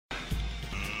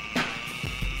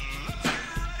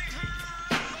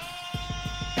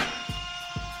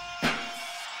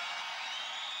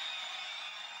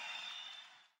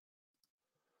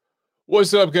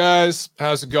What's up, guys?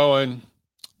 How's it going?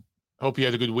 Hope you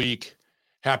had a good week.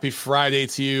 Happy Friday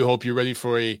to you. Hope you're ready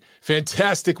for a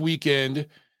fantastic weekend.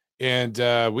 And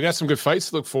we got some good fights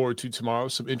to look forward to tomorrow.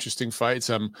 Some interesting fights.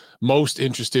 I'm most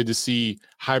interested to see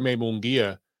Jaime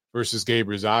Munguia versus Gabe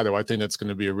Rosado. I think that's going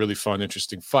to be a really fun,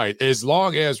 interesting fight, as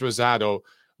long as Rosado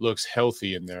looks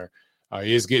healthy in there.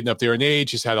 He is getting up there in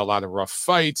age. He's had a lot of rough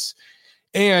fights,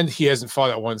 and he hasn't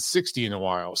fought at 160 in a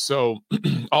while. So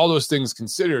all those things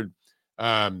considered,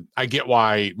 I get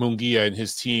why Munguia and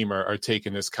his team are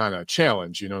taking this kind of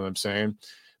challenge. You know what I'm saying?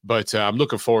 But I'm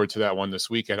looking forward to that one this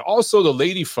weekend. Also, the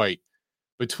lady fight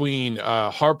between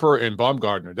Harper and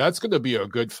Baumgardner. That's going to be a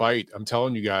good fight. I'm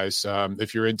telling you guys,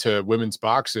 if you're into women's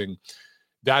boxing,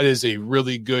 that is a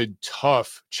really good,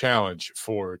 tough challenge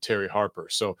for Terry Harper.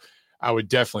 So I would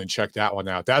definitely check that one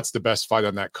out. That's the best fight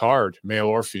on that card, male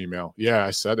or female. Yeah,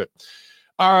 I said it.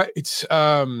 All right.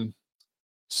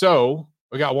 So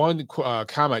we got one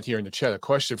comment here in the chat, a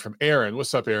question from Aaron.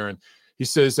 What's up, Aaron? He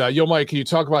says, yo, Mike, can you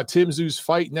talk about Tim Tszyu's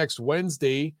fight next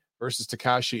Wednesday versus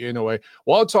Takashi Inoue?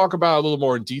 Well, I'll talk about it a little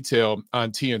more in detail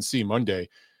on TNC Monday,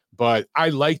 but I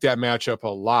like that matchup a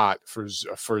lot for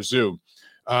Tszyu.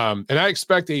 And I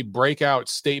expect a breakout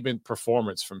statement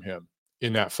performance from him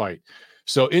in that fight.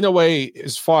 So Inoue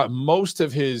has fought most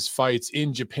of his fights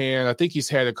in Japan. I think he's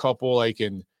had a couple like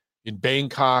in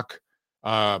Bangkok,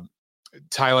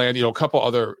 Thailand, a couple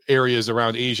other areas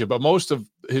around Asia, but most of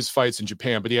his fights in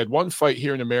Japan. But he had one fight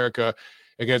here in America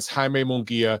against Jaime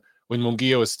Munguia when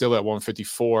Munguia was still at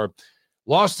 154.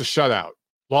 Lost a shutout,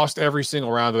 lost every single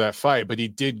round of that fight, but he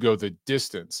did go the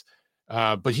distance.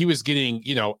 But he was getting,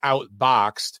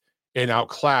 outboxed and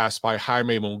outclassed by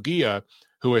Jaime Munguia,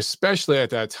 who especially at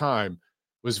that time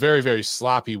was very, very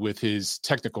sloppy with his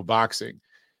technical boxing.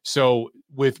 So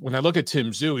when I look at Tim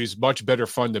Tszyu, he's much better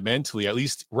fundamentally, at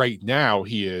least right now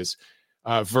he is,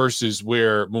 versus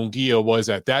where Munguia was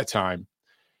at that time.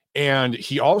 And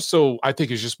he also, I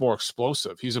think, is just more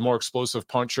explosive. He's a more explosive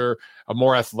puncher, a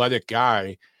more athletic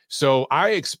guy. So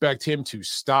I expect him to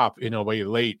stop Inoue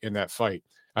late in that fight.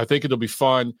 I think it'll be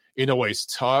fun. Inoue's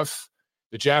tough.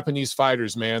 The Japanese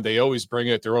fighters, man, they always bring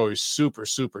it. They're always super,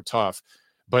 super tough.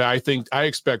 But I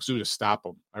expect Tszyu to stop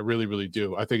him. I really, really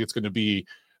do. I think it's going to be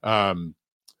a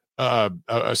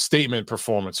statement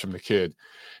performance from the kid.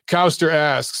 Kauster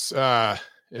asks, are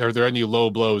there any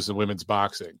low blows in women's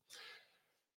boxing?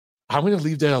 I'm going to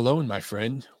leave that alone, my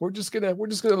friend. We're just going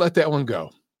to let that one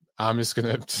go. I'm not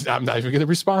even going to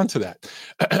respond to that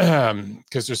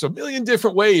because there's a million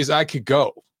different ways I could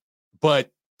go, but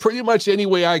pretty much any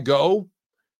way I go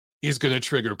is going to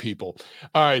trigger people.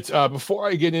 All right. Before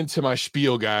I get into my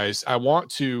spiel, guys, I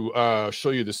want to show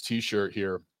you this t-shirt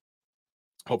here.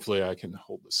 Hopefully I can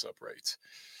hold this up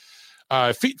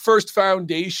right. Feet First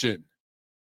Foundation,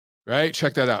 right?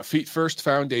 Check that out. Feet First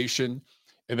Foundation.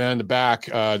 And then in the back,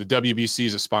 the WBC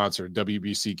is a sponsor,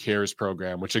 WBC Cares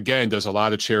program, which again does a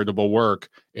lot of charitable work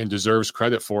and deserves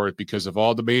credit for it because of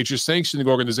all the major sanctioning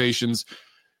organizations.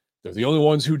 They're the only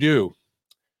ones who do.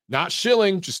 Not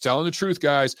shilling, just telling the truth,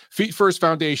 guys. Feet First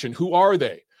Foundation, who are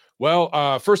they?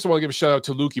 Well, first of all, I'll give a shout out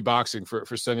to Lukey Boxing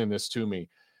for sending this to me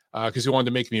because he wanted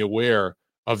to make me aware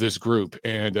of this group.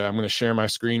 And I'm going to share my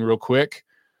screen real quick.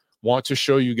 Want to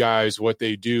show you guys what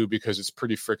they do because it's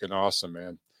pretty freaking awesome,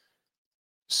 man.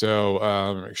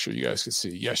 So make sure you guys can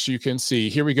see. Yes, you can see.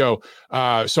 Here we go.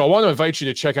 So I want to invite you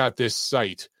to check out this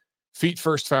site, Feet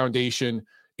First Foundation.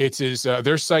 It is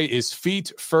their site is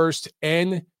Feet First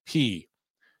NP.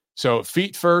 So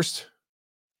Feet First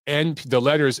and the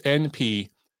letters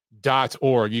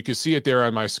NP.org. You can see it there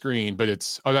on my screen,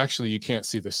 but actually you can't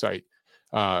see the site,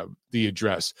 the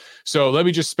address. So let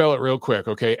me just spell it real quick.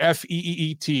 Okay.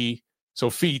 FEET. So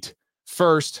Feet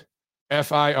First,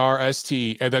 FIRST,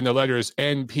 and then the letters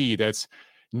NP. That's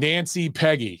Nancy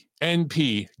Peggy,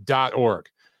 NP.org.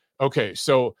 Okay.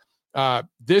 So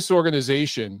this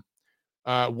organization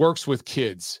works with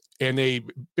kids, and they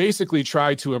basically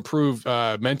try to improve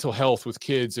mental health with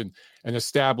kids and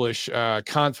establish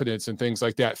confidence and things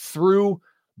like that through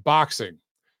boxing,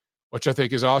 which I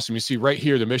think is awesome. You see right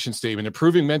here, the mission statement,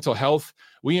 improving mental health.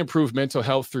 We improve mental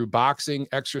health through boxing,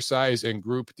 exercise, and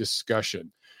group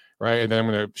discussion, right? And then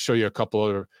I'm going to show you a couple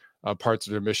other parts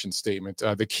of their mission statement.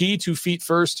 The key to Feet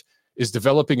First is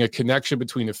developing a connection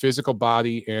between the physical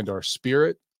body and our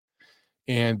spirit.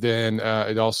 And then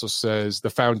it also says the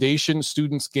foundation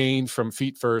students gain from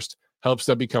Feet First helps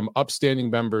them become upstanding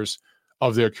members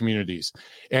of their communities.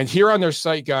 And here on their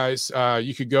site, guys,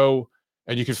 you could go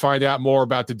and you can find out more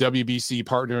about the WBC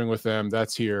partnering with them.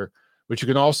 That's here. But you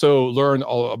can also learn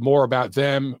more about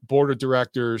them, board of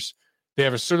directors. They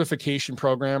have a certification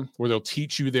program where they'll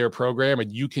teach you their program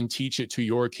and you can teach it to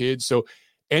your kids. So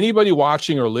anybody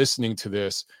watching or listening to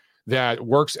this that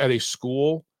works at a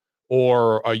school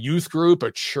or a youth group,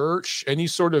 a church, any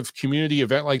sort of community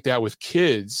event like that with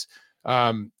kids,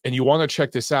 and you want to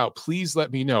check this out, please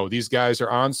let me know. These guys are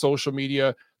on social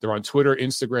media. They're on Twitter,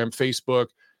 Instagram, Facebook.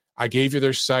 I gave you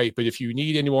their site, but if you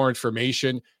need any more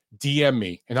information, DM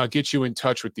me and I'll get you in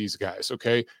touch with these guys,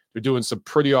 okay? They're doing some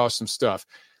pretty awesome stuff.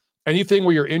 Anything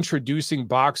where you're introducing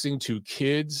boxing to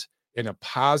kids in a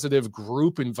positive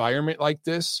group environment like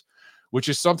this, which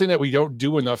is something that we don't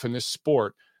do enough in this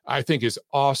sport, I think is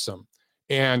awesome.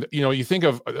 And, you think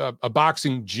of a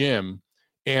boxing gym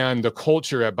and the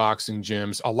culture at boxing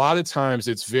gyms, a lot of times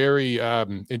it's very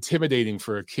intimidating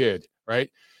for a kid,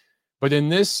 right? But in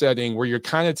this setting where you're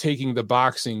kind of taking the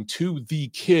boxing to the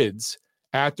kids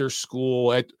at their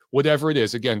school, at whatever it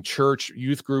is, again, church,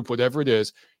 youth group, whatever it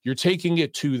is, you're taking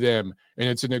it to them and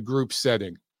it's in a group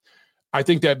setting. I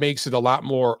think that makes it a lot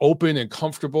more open and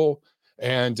comfortable.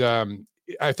 And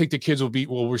I think the kids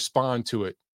will respond to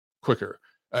it quicker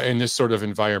in this sort of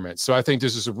environment. So I think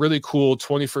this is a really cool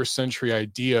 21st century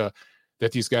idea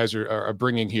that these guys are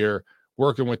bringing here,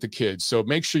 working with the kids. So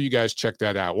make sure you guys check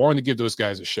that out. Wanted to give those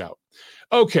guys a shout.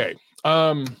 Okay.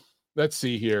 Let's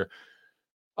see here.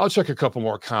 I'll check a couple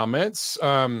more comments.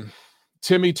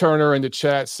 Timmy Turner in the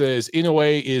chat says,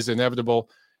 Inoue is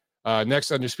inevitable.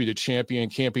 Next undisputed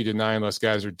champion can't be denied unless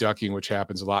guys are ducking, which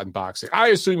happens a lot in boxing. I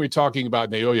assume you're talking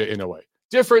about Naoya Inoue.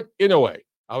 Different Inoue.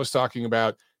 I was talking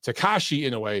about Takashi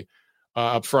Inoue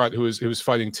up front, who was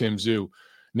fighting Tim Tszyu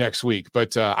next week.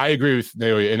 But I agree with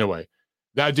Naoya Inoue.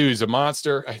 That dude is a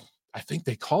monster. I think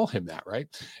they call him that, right?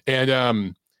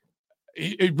 And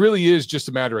it really is just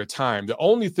a matter of time. The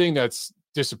only thing that's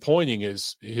disappointing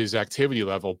is his activity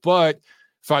level. But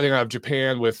fighting out of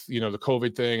Japan with, the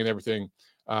COVID thing and everything,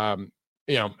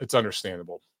 it's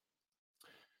understandable.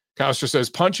 Koster says,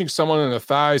 punching someone in the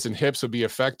thighs and hips would be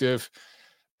effective.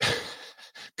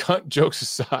 Cunt jokes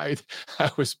aside,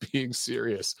 I was being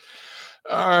serious.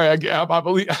 All right,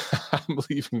 I'm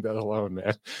leaving that alone,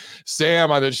 man.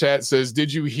 Sam on the chat says,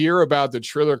 did you hear about the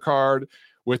Triller card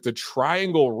with the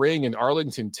Triangle Ring in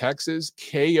Arlington, Texas?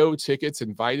 KO tickets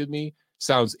invited me.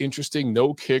 Sounds interesting.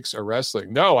 No kicks or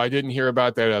wrestling. No, I didn't hear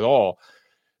about that at all.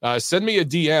 Send me a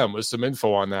DM with some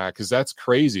info on that, because that's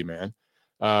crazy, man.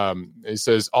 It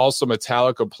says also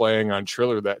Metallica playing on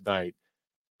Triller that night.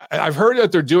 I've heard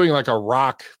that they're doing like a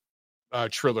rock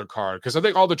Triller card, because I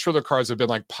think all the Triller cards have been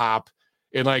like pop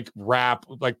and like rap,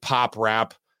 like pop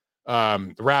rap.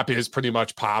 Rap is pretty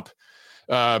much pop.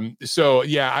 So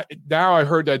yeah, now I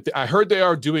heard they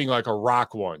are doing like a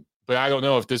rock one, but I don't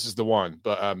know if this is the one.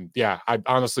 But yeah, I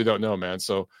honestly don't know, man.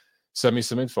 So send me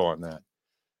some info on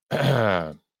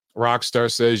that. Rockstar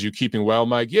says, you keeping well,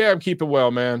 Mike? Yeah, I'm keeping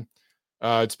well, man.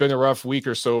 It's been a rough week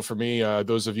or so for me.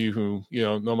 Those of you who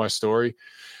know my story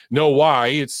know why.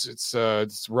 It's a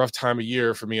rough time of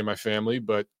year for me and my family,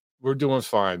 but we're doing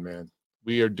fine, man.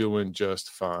 We are doing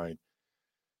just fine.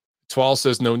 Twal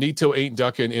says, Nonito ain't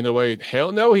ducking Inoue.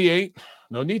 Hell no, he ain't.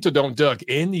 Nonito don't duck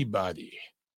anybody.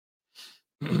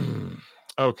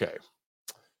 Okay.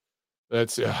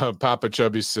 That's Papa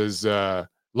Chubby says,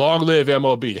 long live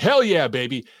MLB. Hell yeah,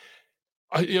 baby.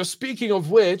 Speaking of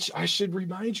which, I should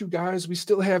remind you guys, we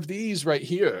still have these right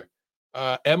here.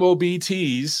 MOB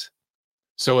tees.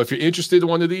 So if you're interested in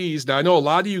one of these, now I know a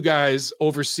lot of you guys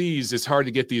overseas, it's hard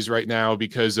to get these right now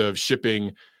because of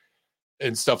shipping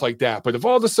and stuff like that. But of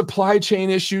all the supply chain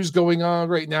issues going on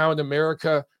right now in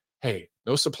America, hey,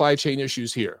 no supply chain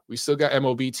issues here. We still got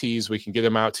MOB tees. We can get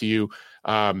them out to you.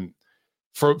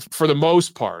 For the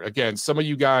most part, again, some of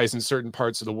you guys in certain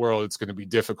parts of the world, it's going to be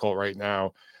difficult right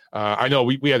now. I know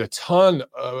we had a ton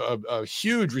of a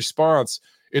huge response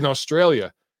in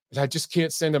Australia, and I just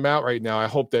can't send them out right now. I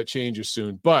hope that changes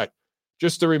soon. But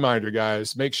just a reminder,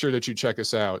 guys, make sure that you check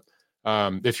us out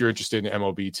if you're interested in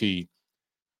MOBT.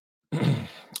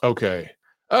 Okay.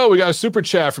 Oh, we got a super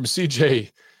chat from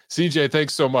CJ. CJ,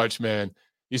 thanks so much, man.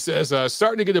 He says,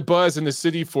 starting to get a buzz in the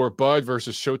city for Bud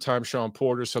versus Showtime Sean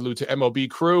Porter. Salute to MLB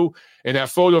crew. And that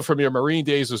photo from your Marine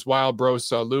days was wild, bro.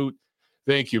 Salute.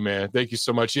 Thank you, man. Thank you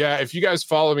so much. Yeah, if you guys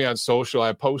follow me on social,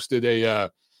 I posted a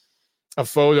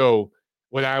photo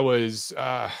when I was,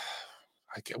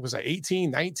 was I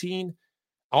 18, 19?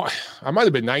 Oh, I might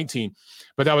have been 19,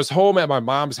 but I was home at my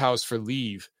mom's house for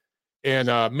leave. And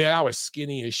man, I was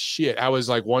skinny as shit. I was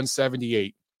like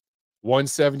 178,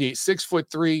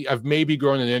 6'3". I've maybe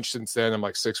grown an inch since then. I'm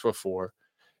like 6'4".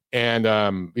 And,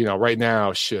 right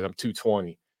now, shit, I'm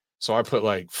 220. So I put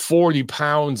like 40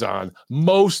 pounds on,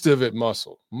 most of it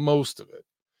muscle, most of it.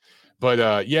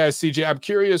 But yeah, CJ, I'm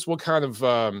curious what kind of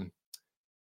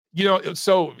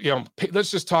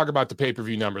let's just talk about the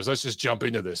pay-per-view numbers. Let's just jump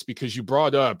into this because you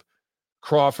brought up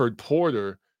Crawford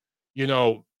Porter.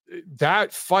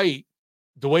 That fight,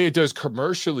 the way it does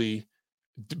commercially,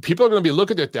 people are going to be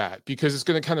looking at that because it's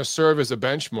going to kind of serve as a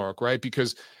benchmark, right?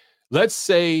 Because let's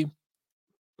say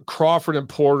Crawford and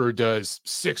Porter does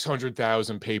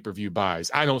 600,000 pay-per-view buys.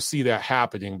 I don't see that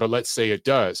happening, but let's say it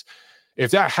does.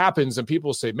 If that happens and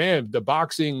people say, man, the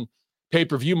boxing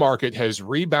pay-per-view market has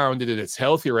rebounded and it's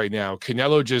healthy right now.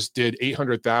 Canelo just did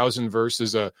 800,000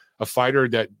 versus a fighter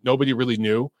that nobody really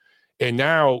knew. And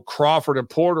now Crawford and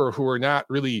Porter, who are not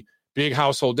really big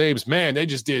household names, man, they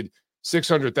just did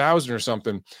 600,000 or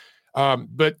something.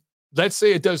 But let's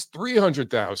say it does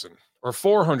 300,000 or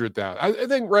 400,000. I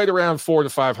think right around 400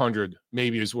 to 500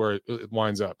 maybe is where it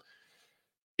winds up.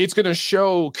 It's going to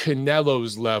show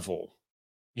Canelo's level.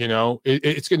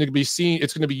 It's going to be seen.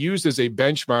 It's going to be used as a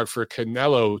benchmark for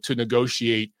Canelo to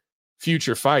negotiate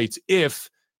future fights if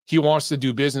he wants to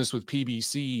do business with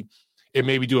PBC and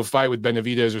maybe do a fight with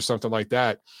Benavidez or something like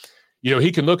that.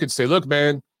 He can look and say, look,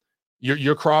 man,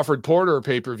 your Crawford Porter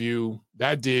pay-per-view,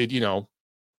 that did,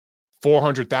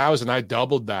 400,000. I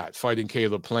doubled that fighting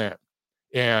Caleb Plant.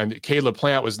 And Caleb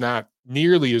Plant was not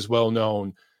nearly as well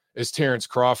known as Terrence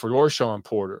Crawford or Sean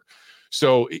Porter.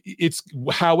 So it's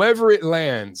however it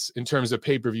lands in terms of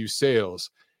pay-per-view sales,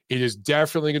 it is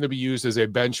definitely going to be used as a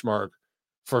benchmark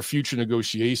for future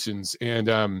negotiations.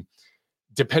 And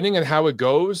depending on how it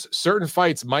goes, certain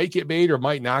fights might get made or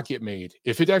might not get made.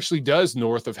 If it actually does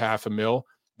north of $500,000,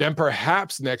 then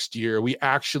perhaps next year we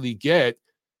actually get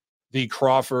the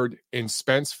Crawford and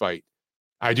Spence fight.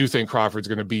 I do think Crawford's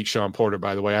going to beat Sean Porter,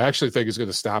 by the way. I actually think it's going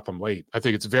to stop him late. I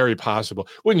think it's very possible.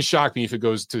 Wouldn't shock me if it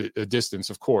goes to a distance,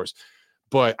 of course.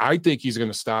 But I think he's going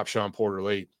to stop Sean Porter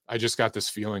late. I just got this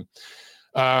feeling.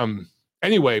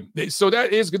 Anyway, so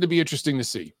that is going to be interesting to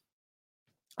see.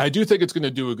 I do think it's going to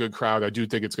do a good crowd. I do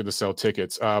think it's going to sell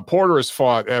tickets. Porter has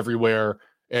fought everywhere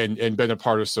and been a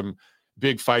part of some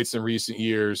big fights in recent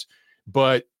years.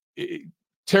 But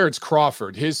Terrence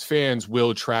Crawford, his fans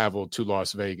will travel to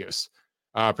Las Vegas.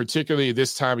 Particularly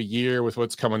this time of year with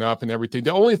what's coming up and everything.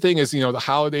 The only thing is, the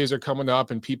holidays are coming up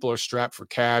and people are strapped for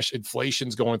cash.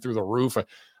 Inflation's going through the roof.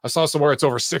 I saw somewhere it's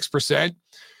over 6%.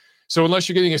 So unless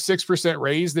you're getting a 6%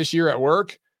 raise this year at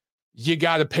work, you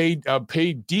got to pay a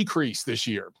pay decrease this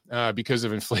year because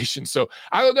of inflation. So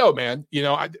I don't know, man.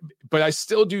 But I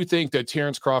still do think that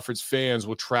Terrence Crawford's fans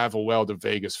will travel well to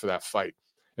Vegas for that fight.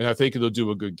 And I think it'll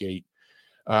do a good gate.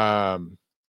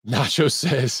 Nacho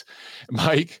says,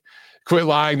 Mike, quit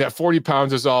lying that 40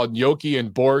 pounds is all gnocchi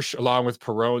and borscht along with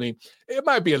Peroni. It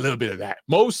might be a little bit of that.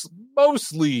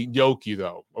 Mostly gnocchi,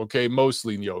 though. Okay,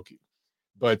 mostly gnocchi.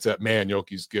 But, man,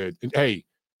 gnocchi's good. And, hey,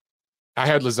 I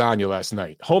had lasagna last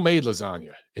night. Homemade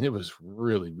lasagna. And it was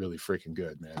really, really freaking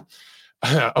good, man.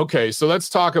 Okay, so let's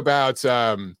talk about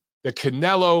the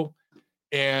Canelo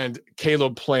and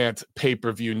Caleb Plant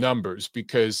pay-per-view numbers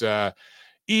because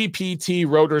EPT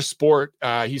Rotor Sport,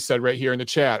 he said right here in the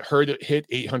chat, heard it hit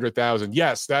 800,000.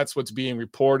 Yes, that's what's being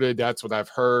reported. That's what I've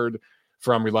heard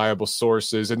from reliable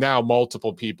sources. And now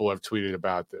multiple people have tweeted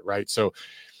about it, right? So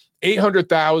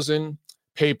 800,000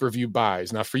 pay-per-view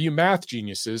buys. Now, for you math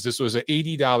geniuses, this was an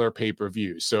 $80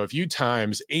 pay-per-view. So if you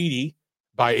times 80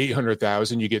 by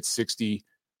 800,000, you get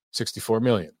 64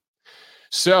 million.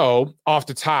 So off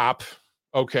the top,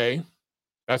 okay,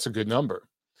 that's a good number.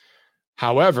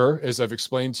 However, as I've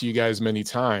explained to you guys many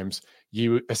times,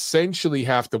 you essentially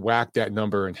have to whack that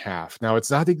number in half. Now, it's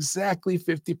not exactly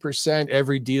 50%.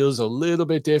 Every deal is a little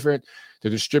bit different, the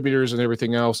distributors and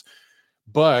everything else.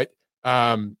 But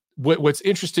what's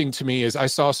interesting to me is I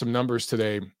saw some numbers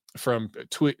today from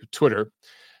Twitter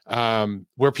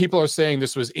where people are saying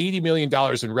this was $80 million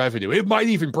in revenue. It might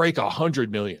even break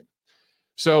 $100 million.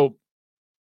 So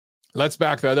let's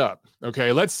back that up.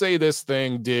 Okay, let's say this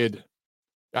thing did...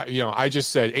 I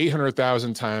just said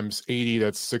 800,000 times 80,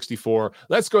 that's 64.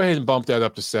 Let's go ahead and bump that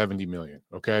up to 70 million.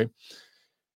 Okay.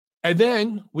 And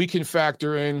then we can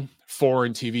factor in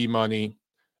foreign TV money.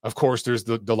 Of course, there's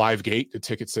the live gate, the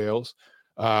ticket sales,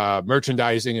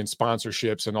 merchandising and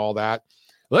sponsorships and all that.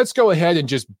 Let's go ahead and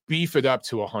just beef it up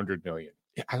to 100 million.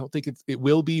 I don't think it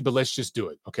will be, but let's just do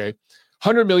it. Okay.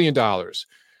 $100 million.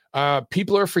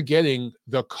 People are forgetting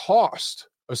the cost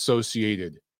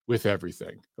associated with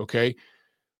everything. Okay.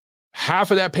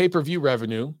 Half of that pay-per-view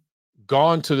revenue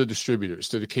gone to the distributors,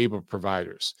 to the cable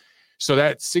providers. So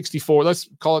that 64, let's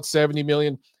call it 70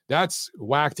 million, that's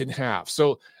whacked in half.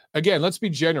 So again, let's be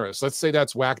generous. Let's say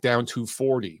that's whacked down to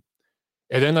 40.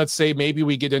 And then let's say maybe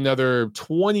we get another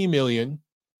 20 million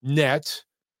net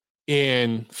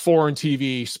in foreign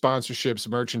TV sponsorships,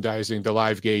 merchandising, the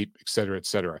live gate, et cetera, et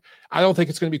cetera. I don't think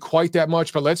it's going to be quite that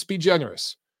much, but let's be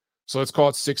generous. So let's call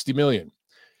it 60 million.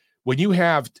 When you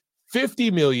have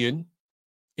 50 million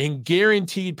in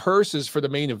guaranteed purses for the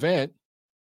main event,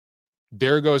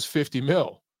 there goes 50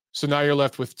 mil. So now you're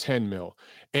left with 10 mil.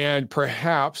 And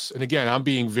perhaps, and again, I'm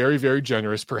being very, very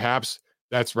generous, perhaps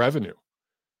that's revenue.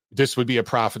 This would be a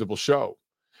profitable show.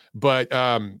 But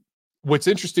what's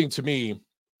interesting to me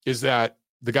is that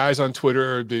the guys on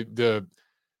Twitter, the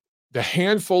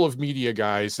handful of media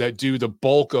guys that do the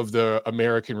bulk of the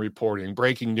American reporting,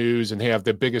 breaking news, and have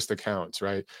the biggest accounts,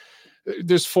 right?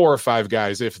 There's 4 or 5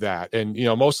 guys, if that. And,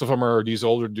 most of them are these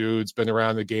older dudes, been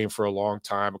around the game for a long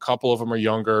time. A couple of them are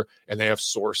younger, and they have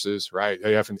sources, right?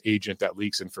 They have an agent that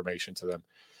leaks information to them.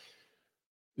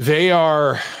 They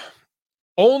are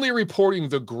only reporting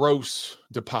the gross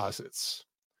deposits.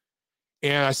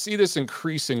 And I see this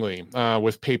increasingly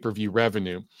with pay-per-view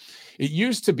revenue. It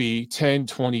used to be 10,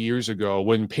 20 years ago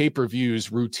when pay-per-views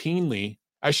routinely,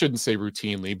 I shouldn't say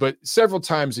routinely, but several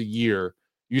times a year,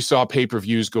 you saw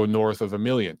pay-per-views go north of $1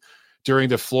 million. During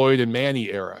the Floyd and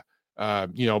Manny era,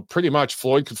 pretty much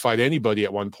Floyd could fight anybody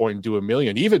at one point and do $1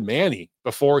 million. Even Manny,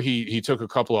 before he took a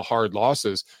couple of hard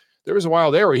losses, there was a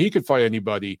while there where he could fight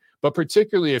anybody, but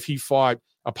particularly if he fought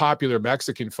a popular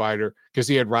Mexican fighter, because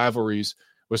he had rivalries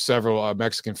with several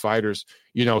Mexican fighters,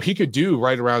 he could do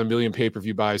right around $1 million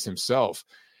pay-per-view buys himself.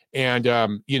 And,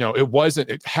 it wasn't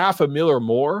 $500,000 or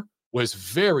more was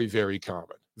very, very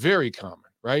common,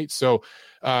 right? So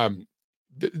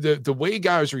the way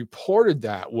guys reported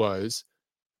that was,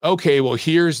 okay, well,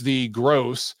 here's the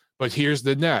gross, but here's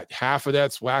the net. Half of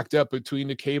that's whacked up between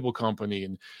the cable company.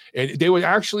 And they would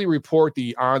actually report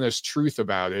the honest truth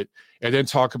about it and then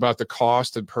talk about the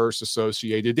cost and purse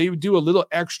associated. They would do a little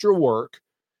extra work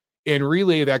and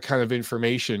relay that kind of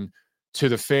information to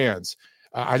the fans.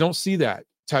 I don't see that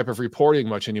type of reporting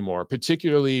much anymore,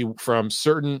 particularly from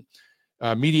certain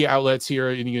media outlets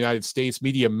here in the United States,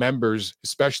 media members,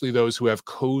 especially those who have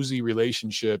cozy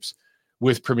relationships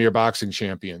with Premier Boxing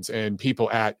Champions and people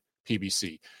at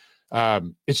PBC.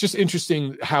 It's just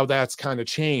interesting how that's kind of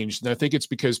changed. And I think it's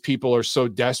because people are so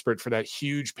desperate for that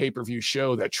huge pay-per-view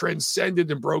show that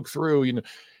transcended and broke through,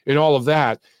 and all of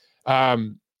that.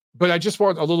 But I just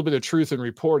want a little bit of truth in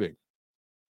reporting.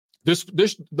 This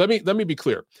let me be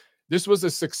clear. This was a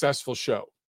successful show.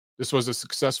 This was a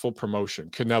successful promotion,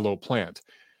 Canelo Plant.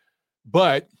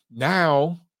 But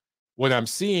now what I'm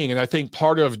seeing, and I think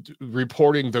part of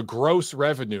reporting the gross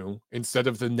revenue instead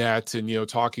of the net and,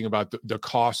 talking about the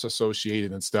costs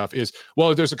associated and stuff is,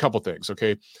 well, there's a couple things,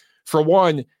 okay? For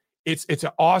one, it's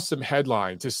an awesome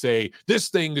headline to say this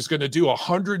thing is going to do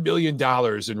 $100 million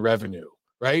in revenue,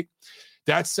 right?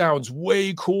 That sounds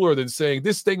way cooler than saying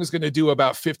this thing is going to do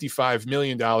about $55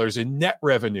 million in net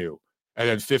revenue. And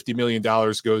then $50 million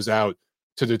goes out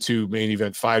to the 2 main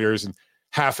event fighters and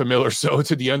 $500,000 or so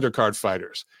to the undercard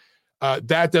fighters.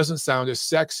 That doesn't sound as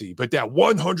sexy, but that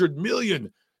 100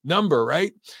 million number,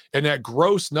 right? And that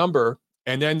gross number,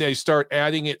 and then they start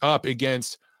adding it up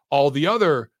against all the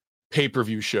other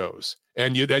pay-per-view shows.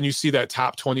 And then you see that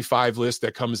top 25 list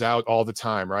that comes out all the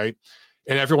time, right?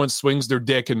 And everyone swings their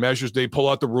dick and measures. They pull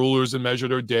out the rulers and measure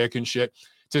their dick and shit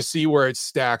to see where it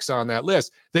stacks on that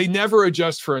list. They never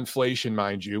adjust for inflation,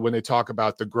 mind you, when they talk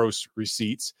about the gross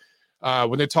receipts.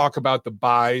 When they talk about the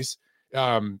buys,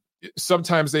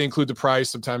 sometimes they include the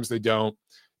price, sometimes they don't.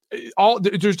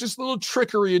 There's just a little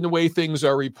trickery in the way things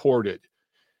are reported.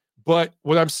 But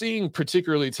what I'm seeing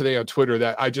particularly today on Twitter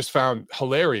that I just found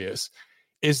hilarious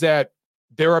is that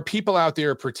there are people out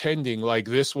there pretending like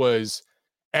this was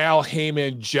Al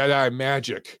Heyman Jedi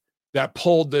magic that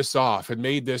pulled this off and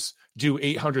made this do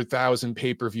 800,000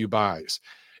 pay-per-view buys.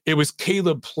 It was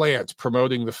Caleb Plant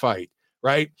promoting the fight,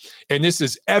 right? And this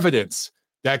is evidence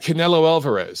that Canelo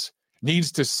Alvarez needs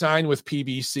to sign with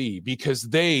PBC because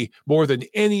they, more than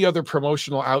any other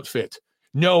promotional outfit,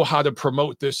 know how to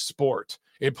promote this sport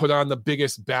and put on the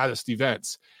biggest, baddest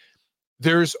events.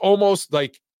 There's almost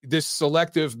like this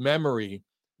selective memory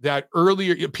that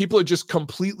earlier, people had just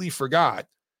completely forgot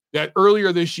that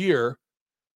earlier this year,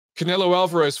 Canelo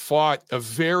Alvarez fought a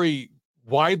very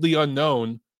widely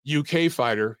unknown UK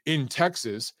fighter in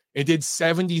Texas and did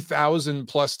 70,000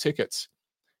 plus tickets.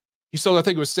 He sold, I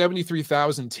think it was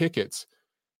 73,000 tickets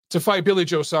to fight Billy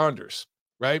Joe Saunders,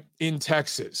 right, in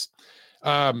Texas.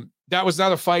 That was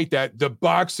not a fight that the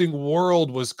boxing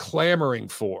world was clamoring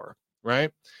for,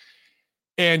 right?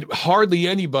 And hardly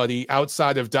anybody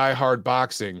outside of diehard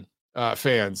boxing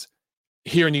fans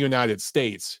here in the United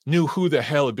States knew who the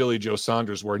hell Billy Joe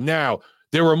Saunders were. Now,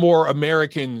 there were more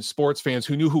American sports fans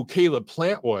who knew who Caleb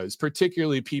Plant was,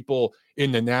 particularly people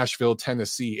in the Nashville,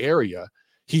 Tennessee area.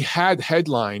 He had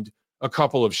headlined a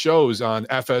couple of shows on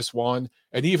FS1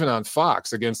 and even on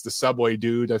Fox against the Subway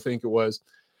Dude, I think it was.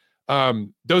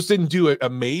 Those didn't do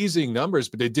amazing numbers,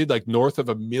 but they did like north of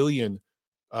 1 million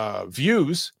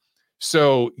views.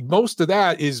 So most of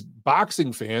that is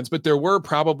boxing fans, but there were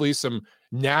probably some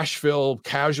Nashville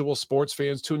casual sports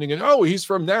fans tuning in. Oh, he's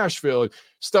from Nashville,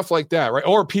 stuff like that, right?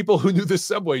 Or people who knew the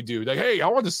Subway Dude, like, hey, I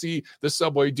want to see the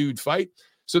Subway Dude fight.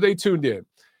 So they tuned in.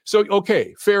 So,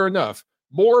 okay, fair enough.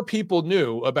 More people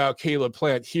knew about Caleb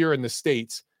Plant here in the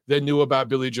States than knew about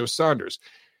Billy Joe Saunders.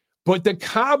 But the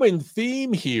common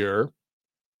theme here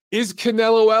is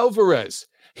Canelo Alvarez.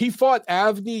 He fought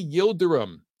Avni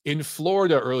Yildirim in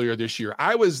Florida earlier this year.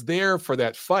 I was there for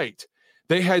that fight.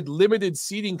 They had limited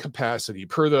seating capacity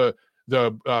per the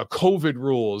COVID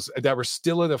rules that were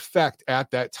still in effect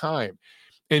at that time.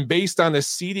 And based on the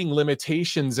seating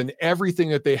limitations and everything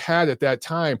that they had at that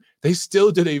time, they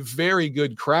still did a very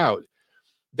good crowd.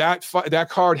 That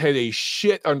card had a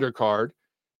shit undercard,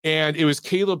 and it was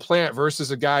Caleb Plant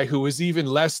versus a guy who was even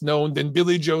less known than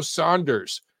Billy Joe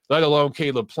Saunders, let alone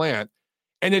Caleb Plant.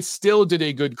 And it still did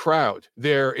a good crowd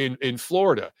there in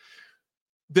Florida.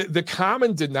 The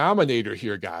common denominator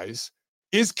here, guys,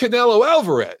 is Canelo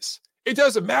Alvarez. It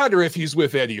doesn't matter if he's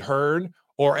with Eddie Hearn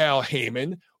or Al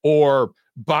Heyman or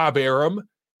Bob Arum,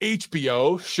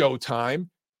 HBO, Showtime.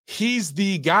 He's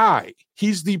the guy.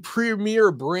 He's the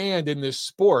premier brand in this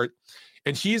sport.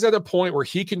 And he's at a point where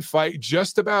he can fight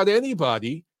just about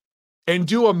anybody and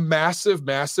do a massive,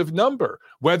 massive number,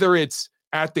 whether it's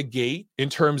at the gate in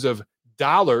terms of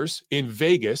dollars in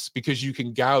Vegas, because you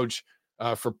can gouge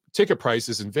for ticket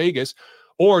prices in Vegas,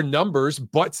 or numbers,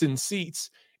 butts and seats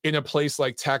in a place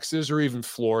like Texas or even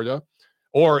Florida.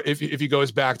 Or if he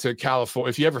goes back to California,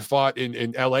 if he ever fought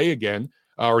in LA again,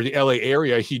 or the LA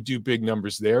area, he'd do big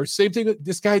numbers there. Same thing.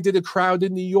 This guy did a crowd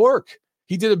in New York.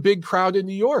 He did a big crowd in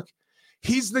New York.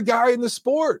 He's the guy in the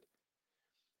sport.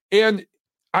 And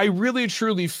I really,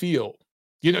 truly feel,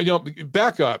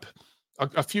 back up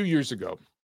a few years ago,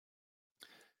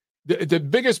 the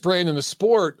biggest brand in the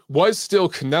sport was still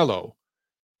Canelo,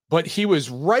 but he was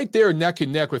right there neck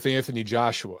and neck with Anthony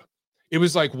Joshua. It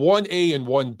was like 1A and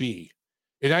 1B.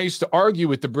 And I used to argue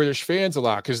with the British fans a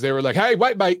lot because they were like, hey,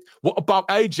 wait, mate, what about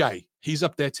AJ? He's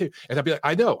up there too. And I'd be like,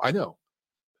 I know.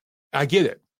 I get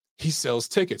it. He sells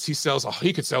tickets.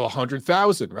 He could sell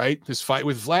 100,000, right? His fight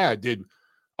with Vlad did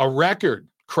a record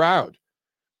crowd.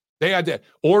 They had to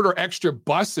order extra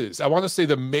buses. I want to say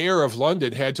the mayor of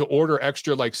London had to order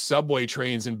extra like subway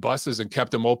trains and buses and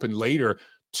kept them open later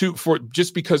for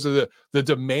just because of the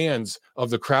demands of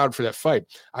the crowd for that fight.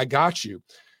 I got you.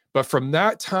 But from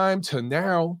that time to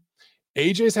now,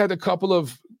 AJ's had a couple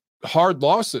of hard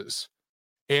losses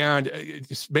and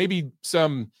maybe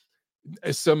some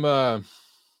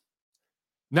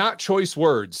not choice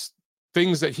words,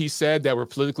 things that he said that were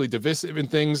politically divisive and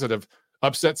things that have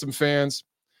upset some fans,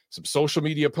 some social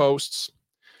media posts,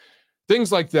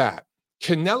 things like that.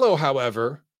 Canelo,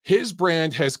 however, his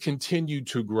brand has continued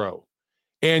to grow.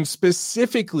 And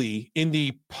specifically in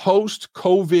the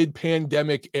post-COVID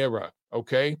pandemic era,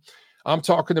 okay? I'm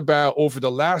talking about over the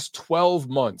last 12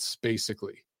 months,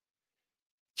 basically.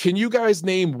 Can you guys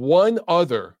name one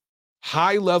other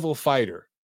high-level fighter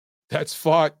that's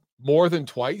fought more than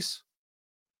twice?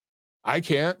 I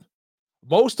can't.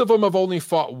 Most of them have only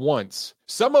fought once.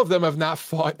 Some of them have not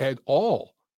fought at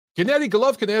all. Gennady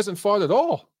Golovkin hasn't fought at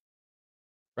all,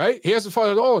 right? He hasn't fought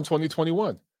at all in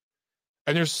 2021.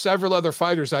 And there's several other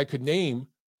fighters I could name.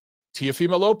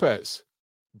 Teofimo Lopez,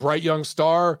 bright young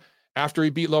star. After he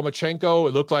beat Lomachenko,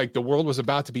 it looked like the world was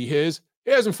about to be his.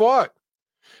 He hasn't fought.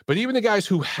 But even the guys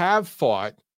who have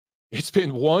fought, it's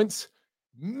been once,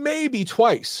 maybe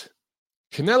twice.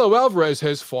 Canelo Alvarez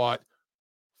has fought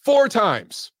 4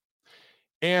 times.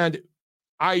 And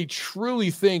I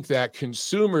truly think that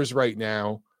consumers right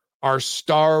now are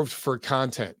starved for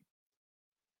content.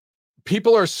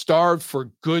 People are starved for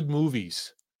good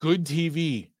movies, good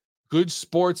TV, good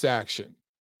sports action,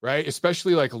 right?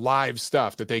 Especially like live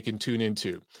stuff that they can tune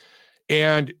into.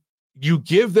 And you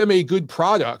give them a good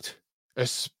product,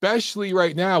 especially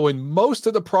right now when most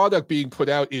of the product being put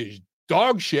out is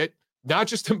dog shit, not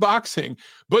just in boxing,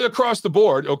 but across the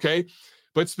board, okay?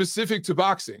 But specific to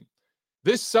boxing.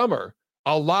 This summer,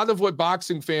 a lot of what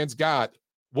boxing fans got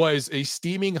was a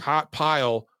steaming hot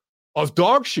pile of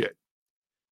dog shit.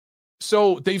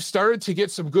 So they've started to get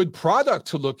some good product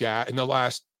to look at in the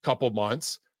last couple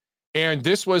months. And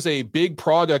this was a big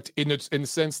product in the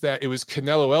sense that it was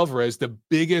Canelo Alvarez, the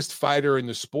biggest fighter in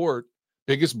the sport,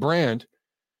 biggest brand.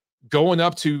 going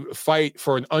up to fight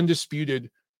for an undisputed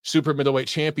super middleweight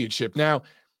championship. Now,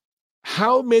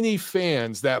 how many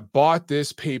fans that bought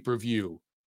this pay-per-view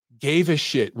gave a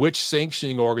shit which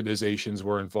sanctioning organizations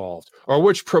were involved or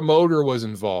which promoter was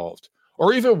involved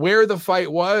or even where the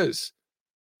fight was?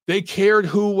 They cared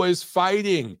who was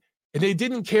fighting, and they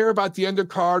didn't care about the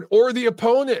undercard or the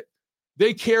opponent.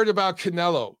 They cared about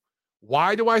Canelo.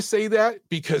 Why do I say that?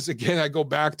 Because, again, I go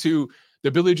back to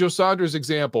the Billy Joe Saunders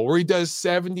example where he does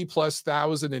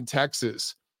 70,000+ in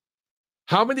Texas.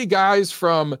 How many guys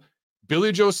from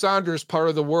Billy Joe Saunders part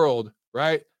of the world,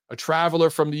 right, a traveler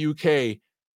from the UK,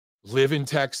 live in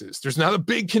Texas? There's not a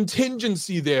big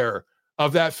contingency there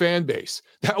of that fan base.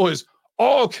 That was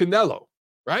all Canelo,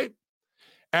 right?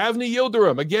 Avni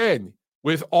Yildirim, again,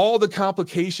 with all the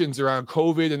complications around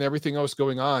COVID and everything else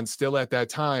going on still at that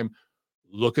time,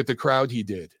 look at the crowd he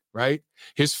did, right?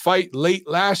 His fight late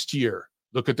last year,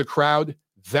 look at the crowd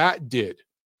that did.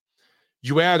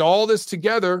 You add all this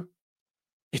together,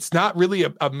 it's not really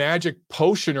a magic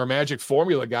potion or magic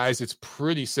formula, guys. It's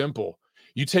pretty simple.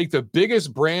 You take the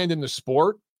biggest brand in the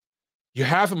sport, you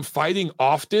have them fighting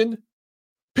often,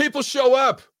 people show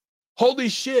up. Holy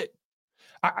shit.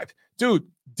 Dude,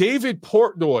 David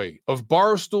Portnoy of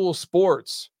Barstool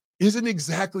Sports isn't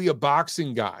exactly a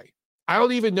boxing guy. I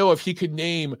don't even know if he could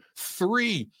name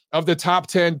 3 of the top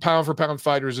 10 pound-for-pound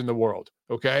fighters in the world,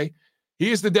 okay?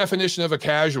 He is the definition of a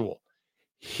casual.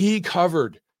 He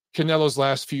covered Canelo's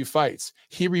last few fights.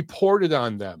 He reported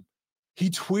on them. He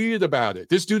tweeted about it.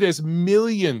 This dude has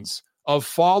millions of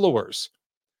followers.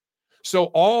 So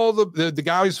all the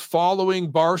guys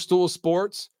following Barstool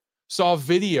Sports saw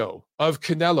video of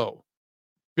Canelo,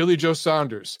 Billy Joe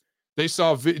Saunders. They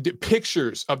saw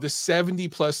pictures of the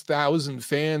 70,000+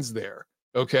 fans there,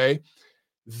 okay?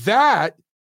 That,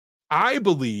 I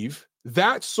believe,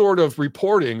 that sort of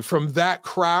reporting from that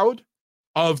crowd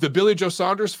of the Billy Joe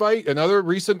Saunders fight and other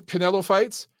recent Canelo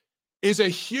fights is a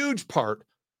huge part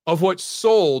of what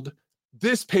sold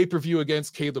this pay-per-view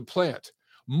against Caleb Plant.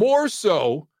 More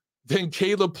so than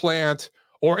Caleb Plant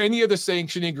or any of the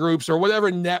sanctioning groups or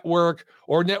whatever network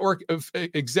or network of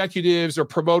executives or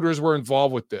promoters were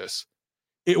involved with this.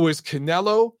 It was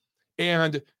Canelo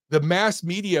and the mass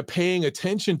media paying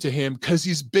attention to him because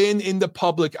he's been in the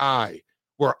public eye,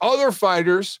 where other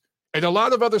fighters and a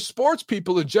lot of other sports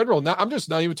people in general, now I'm just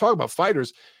not even talking about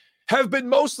fighters, have been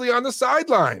mostly on the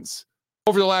sidelines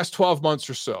over the last 12 months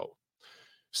or so.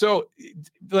 So,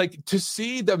 like, to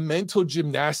see the mental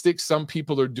gymnastics some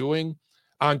people are doing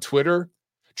on Twitter,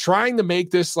 trying to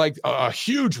make this like a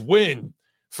huge win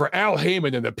for Al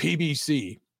Heyman and the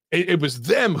PBC. It was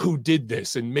them who did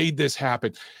this and made this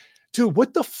happen. Dude,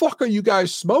 what the fuck are you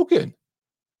guys smoking?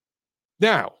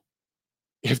 Now,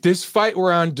 if this fight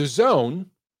were on DAZN,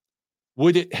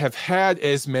 would it have had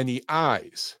as many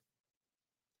eyes?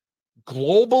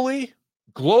 Globally,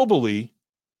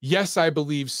 yes, I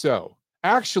believe so.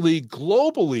 Actually,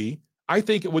 globally, I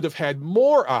think it would have had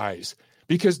more eyes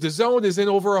because DAZN is in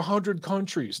over 100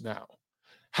 countries now.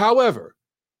 However,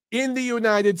 in the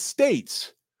United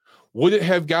States, would it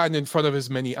have gotten in front of as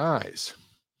many eyes?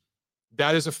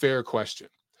 That is a fair question.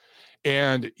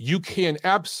 And you can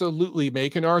absolutely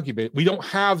make an argument. We don't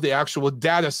have the actual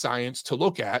data science to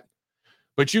look at,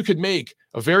 but you could make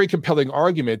a very compelling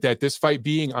argument that this fight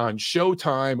being on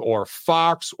Showtime or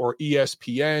Fox or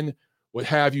ESPN, what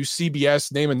have you,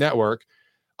 CBS, name a network,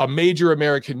 a major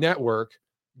American network,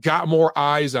 got more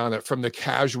eyes on it from the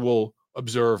casual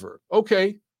observer.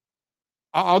 Okay,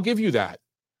 I'll give you that.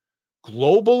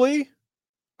 Globally,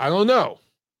 I don't know,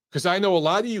 because I know a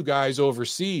lot of you guys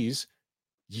overseas,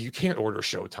 you can't order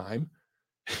Showtime.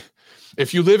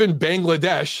 If you live in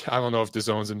Bangladesh, I don't know if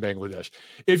DAZN's in Bangladesh.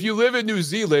 If you live in New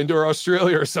Zealand or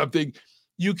Australia or something,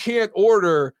 you can't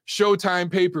order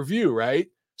Showtime pay-per-view, right?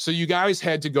 So you guys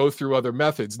had to go through other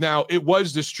methods. Now, it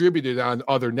was distributed on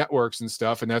other networks and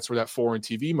stuff, and that's where that foreign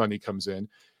TV money comes in.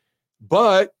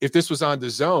 But if this was on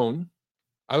DAZN,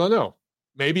 I don't know.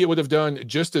 Maybe it would have done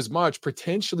just as much,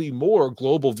 potentially more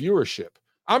global viewership.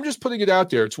 I'm just putting it out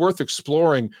there. It's worth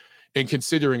exploring and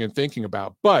considering and thinking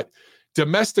about. But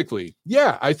domestically,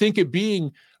 yeah, I think it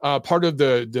being part of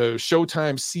the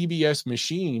Showtime CBS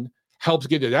machine helps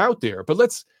get it out there. But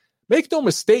let's make no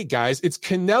mistake, guys, it's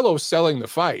Canelo selling the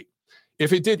fight.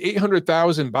 If it did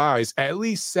 800,000 buys, at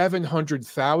least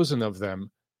 700,000 of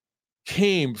them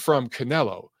came from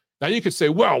Canelo. Now you could say,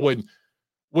 well,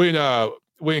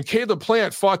 when Caleb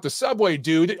Plant fought the Subway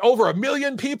dude, over 1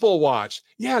 million people watched.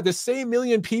 Yeah, the same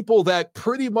million people that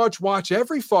pretty much watch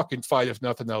every fucking fight if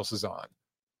nothing else is on.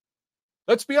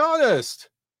 Let's be honest.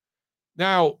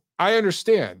 Now, I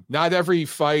understand not every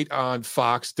fight on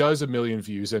Fox does 1 million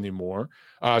views anymore.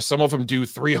 Some of them do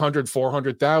 300,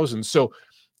 400,000. So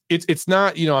it's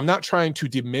not, I'm not trying to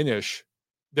diminish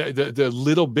the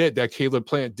little bit that Caleb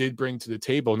Plant did bring to the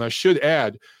table. And I should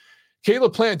add,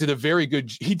 Caleb Plant did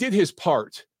he did his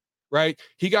part, right?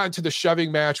 He got into the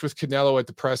shoving match with Canelo at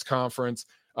the press conference.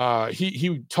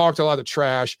 He talked a lot of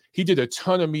trash. He did a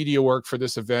ton of media work for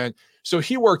this event. So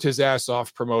he worked his ass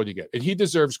off promoting it, and he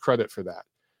deserves credit for that.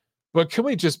 But can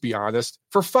we just be honest?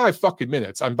 For 5 fucking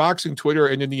minutes on boxing Twitter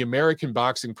and in the American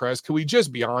boxing press, can we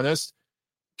just be honest?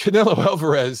 Canelo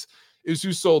Alvarez is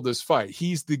who sold this fight.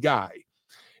 He's the guy.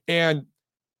 And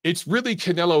it's really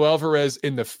Canelo Alvarez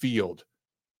in the field.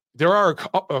 There are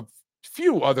a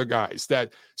few other guys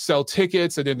that sell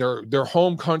tickets and in their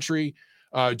home country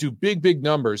do big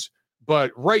numbers.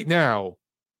 But right now,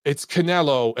 it's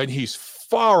Canelo, and he's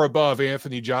far above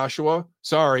Anthony Joshua.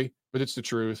 Sorry, but it's the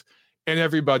truth. And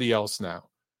everybody else now.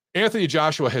 Anthony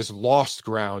Joshua has lost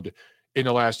ground in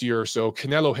the last year or so.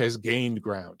 Canelo has gained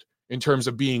ground in terms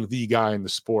of being the guy in the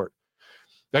sport.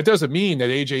 That doesn't mean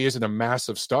that AJ isn't a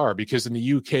massive star, because in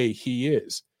the UK, he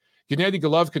is. Gennady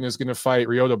Golovkin is going to fight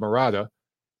Ryota Murata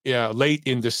late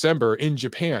in December in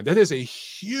Japan. That is a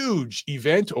huge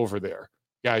event over there,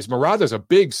 guys. Murata's a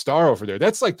big star over there.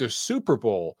 That's like the Super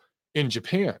Bowl in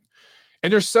Japan.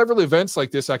 And there's several events like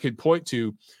this I could point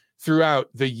to throughout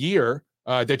the year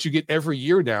that you get every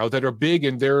year now that are big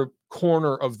in their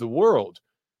corner of the world.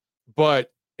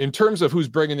 But in terms of who's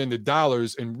bringing in the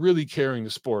dollars and really carrying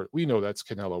the sport, we know that's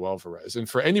Canelo Alvarez. And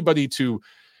for anybody to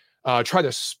try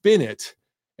to spin it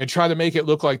and try to make it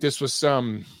look like this was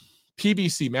some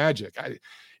PBC magic,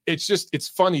 it's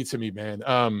funny to me, man.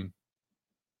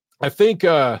 I think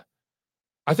that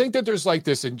there's like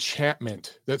this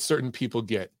enchantment that certain people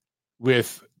get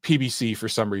with PBC for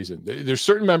some reason. There's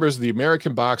certain members of the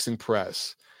American boxing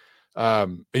press,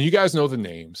 and you guys know the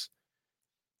names,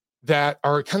 that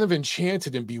are kind of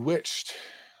enchanted and bewitched.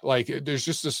 Like there's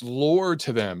just this lore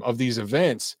to them of these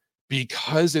events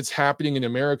because it's happening in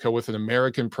America with an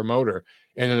American promoter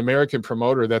and an American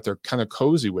promoter that they're kind of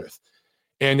cozy with.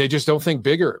 And they just don't think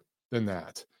bigger than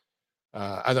that.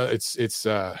 I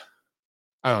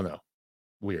don't know.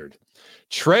 Weird.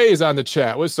 Trey is on the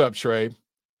chat. What's up, Trey?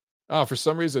 Oh, for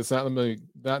some reason, it's not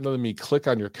letting me click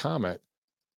on your comment.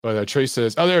 But Trey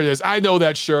says, oh, there it is. I know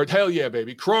that shirt. Hell yeah,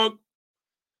 baby. Crunk.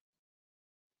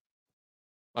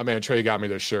 My man Trey got me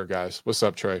this shirt, guys. What's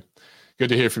up, Trey? Good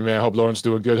to hear from you, man. Hope Lauren's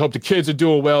doing good. Hope the kids are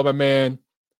doing well, my man.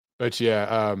 But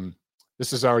yeah,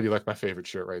 this is already like my favorite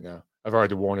shirt right now. I've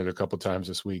already worn it a couple times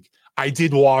this week. I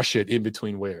did wash it in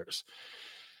between wears.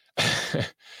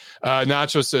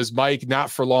 Nacho says, Mike,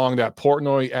 not for long. That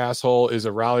Portnoy asshole is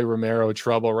a Raleigh Romero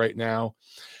trouble right now.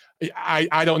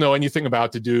 I don't know anything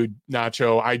about the dude,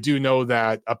 Nacho. I do know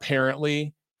that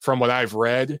apparently, from what I've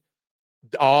read,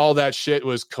 all that shit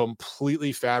was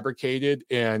completely fabricated,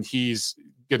 and he's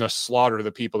gonna slaughter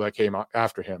the people that came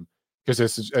after him because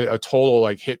it's a total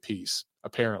like hit piece.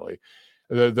 Apparently,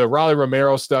 the Raleigh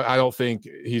Romero stuff, I don't think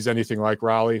he's anything like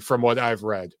Raleigh from what I've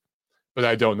read, but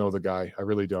I don't know the guy. I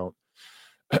really don't.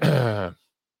 All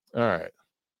right.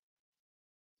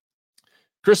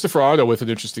 Christopher Otto with an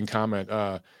interesting comment.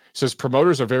 Says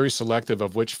promoters are very selective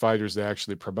of which fighters they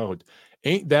actually promote.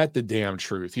 Ain't that the damn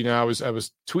truth? You know, I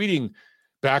was tweeting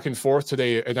back and forth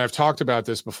today, and I've talked about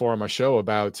this before on my show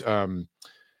about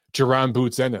Jaron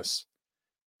Boots Ennis.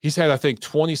 He's had, I think,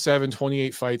 27,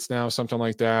 28 fights now, something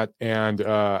like that. And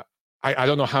I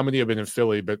don't know how many have been in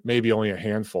Philly, but maybe only a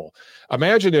handful.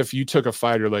 Imagine if you took a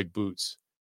fighter like Boots,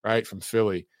 right, from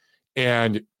Philly,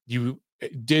 and you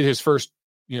did his first,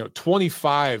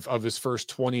 25 of his first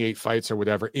 28 fights or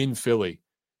whatever in Philly.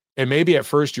 And maybe at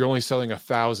first you're only selling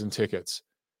 1,000 tickets,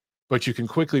 but you can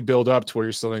quickly build up to where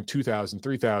you're selling 2,000,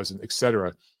 3,000,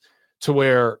 etc., to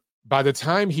where by the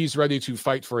time he's ready to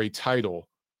fight for a title,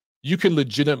 you can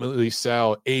legitimately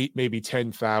sell 8, maybe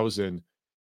 10,000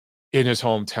 in his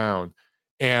hometown.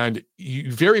 And you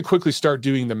very quickly start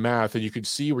doing the math, and you can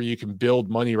see where you can build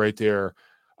money right there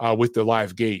with the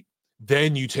live gate.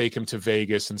 Then you take him to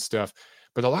Vegas and stuff.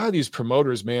 But a lot of these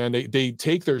promoters, man, they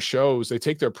take their shows, they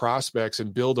take their prospects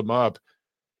and build them up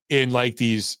in like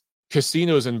these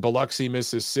casinos in Biloxi,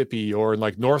 Mississippi, or in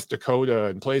like North Dakota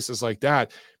and places like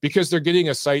that, because they're getting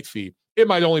a site fee. It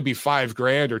might only be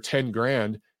 $5,000 or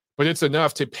 $10,000, but it's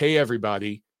enough to pay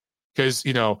everybody because,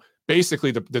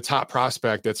 basically the top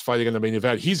prospect that's fighting in the main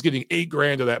event, he's getting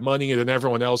 $8,000 of that money, and then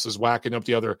everyone else is whacking up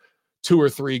the other $2,000 or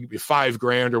 $3,000,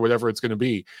 $5,000 or whatever it's going to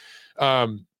be.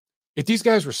 If these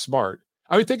guys were smart,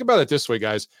 I mean, think about it this way,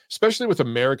 guys, especially with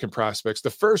American prospects, the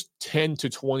first 10 to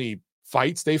 20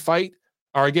 fights they fight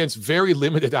are against very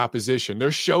limited opposition.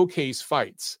 They're showcase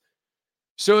fights.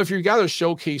 So if you got a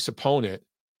showcase opponent,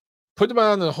 put them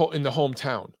out in the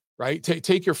hometown, right?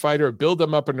 Take your fighter, build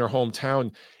them up in their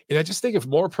hometown. And I just think if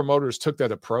more promoters took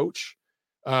that approach,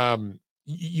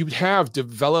 you'd have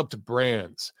developed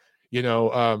brands.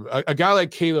 A guy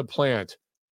like Caleb Plant,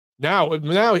 now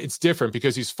it's different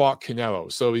because he's fought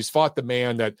Canelo. So he's fought the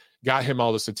man that got him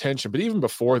all this attention. But even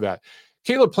before that,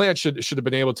 Caleb Plant should have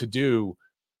been able to do,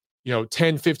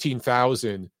 10,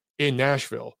 15,000 in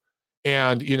Nashville.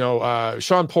 And,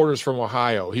 Sean Porter's from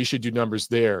Ohio. He should do numbers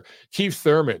there. Keith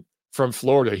Thurman from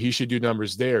Florida. He should do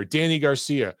numbers there. Danny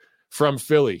Garcia from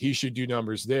Philly. He should do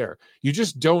numbers there. You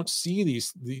just don't see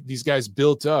these guys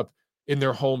built up in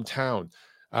their hometown.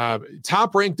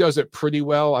 Top Rank does it pretty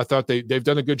well. I thought they've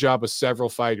done a good job with several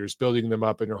fighters, building them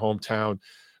up in their hometown.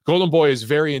 Golden Boy is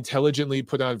very intelligently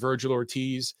put on Virgil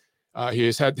Ortiz. He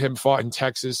has had him fought in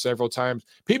Texas several times.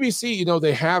 PBC,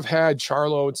 they have had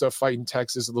Charlo and stuff fight in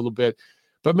Texas a little bit.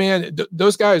 But, man,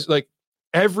 those guys, like,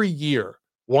 every year,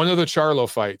 one of the Charlo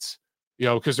fights,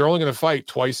 because they're only going to fight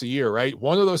twice a year, right?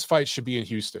 One of those fights should be in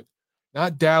Houston.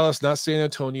 Not Dallas, not San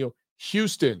Antonio.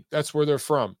 Houston, that's where they're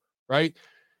from, right?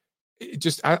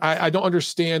 I don't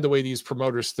understand the way these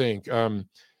promoters think.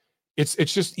 It's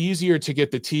just easier to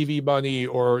get the TV money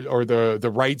or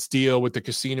the rights deal with the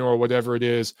casino or whatever it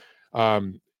is,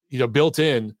 built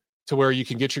in to where you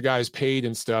can get your guys paid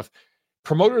and stuff.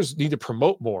 Promoters need to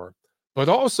promote more, but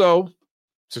also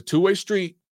it's a two-way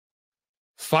street.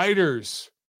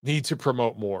 Fighters need to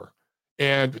promote more.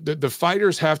 And the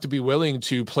fighters have to be willing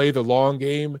to play the long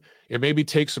game and maybe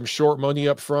take some short money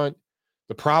up front.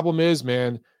 The problem is,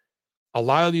 man, a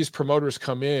lot of these promoters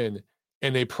come in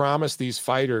and they promise these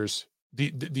fighters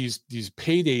these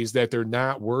paydays that they're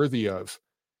not worthy of,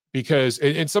 because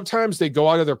and sometimes they go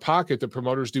out of their pocket, the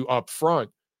promoters do up front,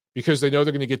 because they know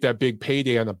they're going to get that big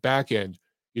payday on the back end.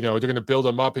 They're going to build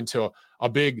them up into a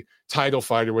big title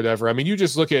fight or whatever. I mean, you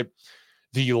just look at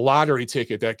the lottery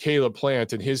ticket that Caleb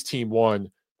Plant and his team won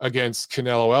against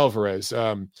Canelo Alvarez.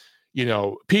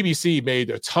 PBC made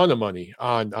a ton of money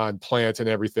on Plant and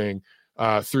everything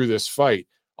through this fight.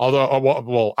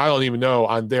 Although, I don't even know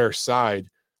on their side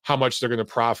how much they're going to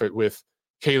profit with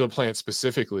Caleb Plant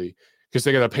specifically, because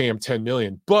they got to pay him $10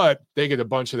 million, but they get a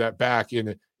bunch of that back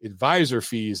in advisor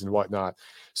fees and whatnot.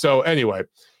 So anyway,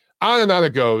 on and on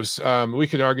it goes. We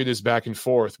can argue this back and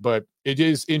forth, but it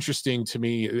is interesting to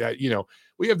me that,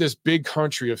 we have this big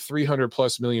country of 300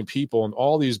 plus million people in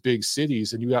all these big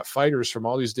cities, and you got fighters from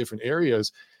all these different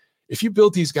areas. If you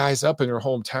build these guys up in their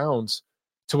hometowns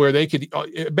to where they could,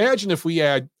 imagine if we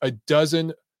had a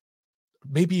dozen,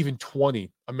 maybe even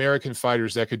 20 American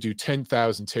fighters that could do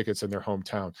 10,000 tickets in their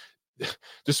hometown.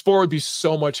 The sport would be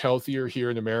so much healthier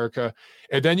here in America.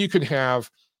 And then you could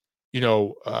have,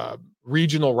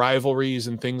 regional rivalries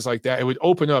and things like that. It would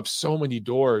open up so many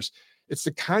doors. It's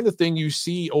the kind of thing you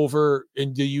see over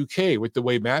in the UK with the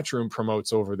way Matchroom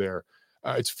promotes over there.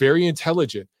 It's very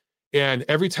intelligent. And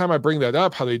every time I bring that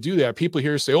up, how they do that, people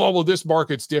here say, oh, well, this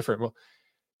market's different. Well,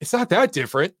 it's not that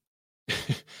different.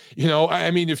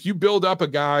 If you build up a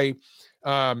guy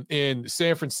in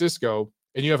San Francisco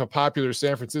and you have a popular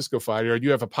San Francisco fighter and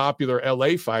you have a popular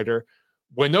LA fighter,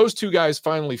 when those two guys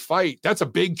finally fight, that's a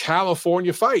big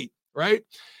California fight, right?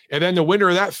 And then the winner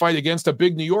of that fight against a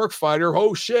big New York fighter,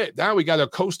 oh shit, now we got a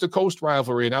coast-to-coast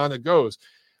rivalry, and on it goes.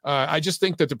 I just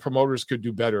think that the promoters could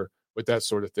do better with that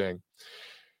sort of thing.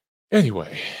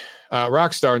 Anyway,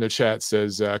 Rockstar in the chat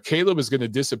says, Caleb is going to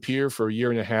disappear for a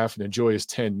year and a half and enjoy his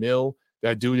 10 mil.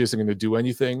 That dude isn't going to do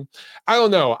anything. I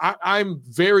don't know. I'm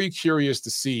very curious to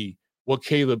see what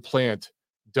Caleb Plant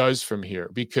does from here,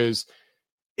 because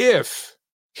if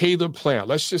Caleb Plant,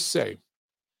 let's just say,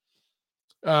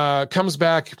 comes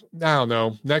back, I don't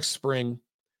know, next spring,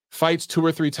 fights 2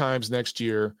 or 3 times next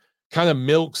year, kind of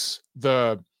milks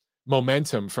the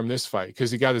momentum from this fight,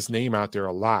 because he got his name out there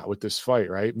a lot with this fight,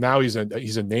 right? Now he's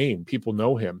a name. People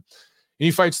know him. And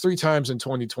he fights 3 times in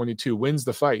 2022, wins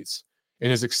the fights,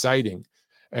 and is exciting,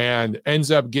 and ends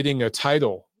up getting a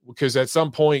title, because at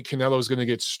some point Canelo is going to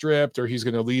get stripped, or he's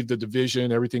going to leave the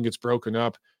division. Everything gets broken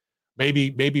up.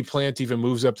 Maybe Plant even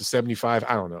moves up to 75.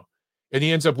 I don't know. And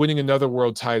he ends up winning another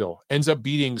world title, ends up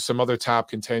beating some other top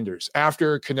contenders.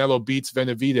 After Canelo beats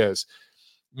Benavidez,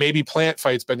 maybe Plant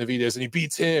fights Benavidez and he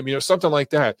beats him, something like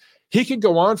that. He could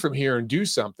go on from here and do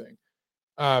something.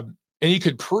 And he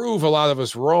could prove a lot of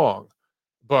us wrong.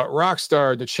 But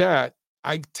Rockstar in the chat,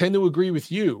 I tend to agree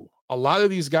with you. A lot of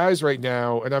these guys right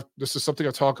now, and this is something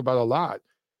I talk about a lot,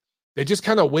 they just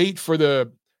kind of wait for the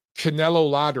Canelo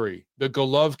lottery, the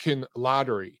Golovkin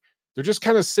lottery. They're just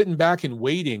kind of sitting back and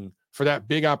waiting for that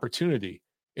big opportunity.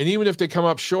 And even if they come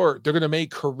up short, they're going to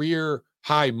make career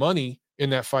high money in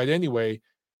that fight anyway.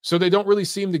 So they don't really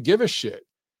seem to give a shit.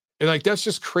 And like, that's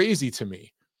just crazy to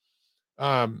me.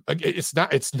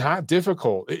 It's not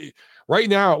difficult. Right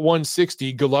now at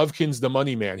 160, Golovkin's the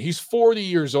money man. He's 40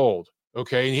 years old.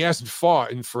 Okay. And he hasn't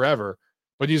fought in forever,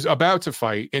 but he's about to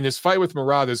fight. And his fight with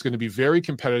Murata is going to be very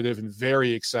competitive and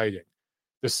very exciting.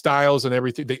 The styles and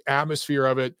everything, the atmosphere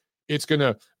of it, it's going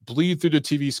to bleed through the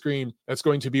TV screen. That's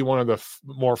going to be one of the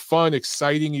more fun,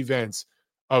 exciting events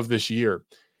of this year.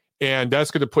 And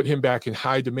that's going to put him back in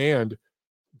high demand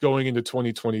going into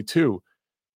 2022.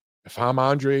 If I'm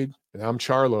Andrade and I'm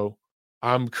Charlo,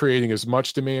 I'm creating as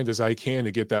much demand as I can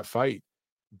to get that fight.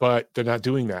 But they're not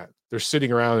doing that. They're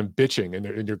sitting around and bitching,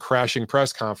 and they're crashing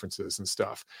press conferences and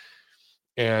stuff.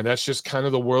 And that's just kind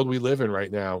of the world we live in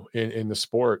right now in the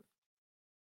sport.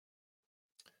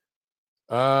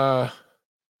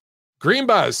 Green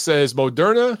Buzz says,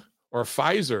 Moderna or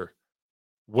Pfizer?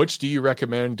 Which do you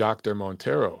recommend, Dr.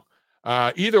 Montero?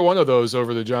 Either one of those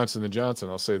over the Johnson & Johnson,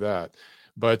 I'll say that.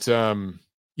 But,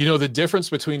 the difference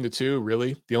between the two,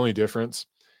 really, the only difference,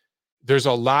 there's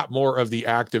a lot more of the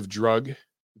active drug,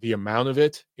 the amount of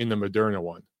it in the Moderna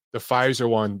one. The Pfizer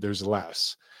one, there's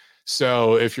less.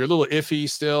 So if you're a little iffy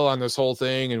still on this whole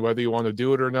thing and whether you want to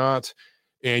do it or not,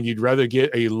 and you'd rather get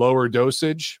a lower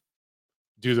dosage,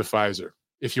 do the Pfizer.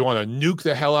 If you want to nuke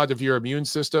the hell out of your immune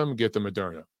system, get the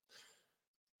Moderna.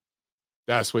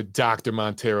 That's what Dr.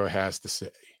 Montero has to say.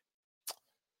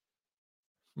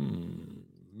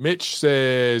 Mitch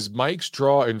says, Mike's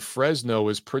draw in Fresno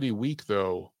is pretty weak,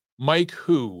 though. Mike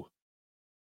who?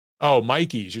 Oh,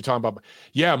 Mikey's. You're talking about.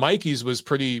 Yeah, Mikey's was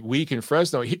pretty weak in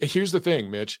Fresno. Here's the thing,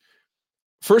 Mitch.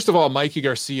 First of all, Mikey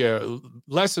Garcia,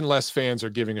 less and less fans are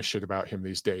giving a shit about him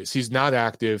these days. He's not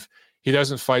active. He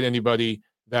doesn't fight anybody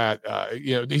that,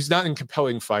 he's not in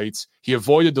compelling fights. He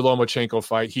avoided the Lomachenko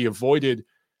fight. He avoided,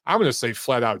 I'm going to say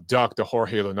flat out duck the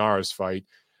Jorge Linares fight.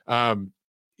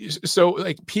 So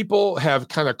like people have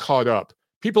kind of caught up.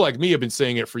 People like me have been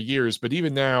saying it for years, but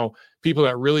even now, people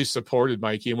that really supported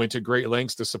Mikey and went to great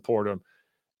lengths to support him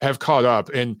have caught up.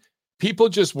 And people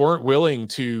just weren't willing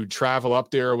to travel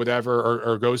up there or whatever,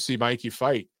 or go see Mikey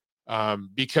fight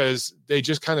because they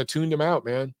just kind of tuned him out,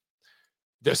 man.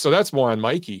 So that's more on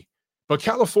Mikey. But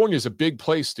California is a big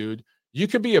place, dude. You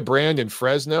could be a brand in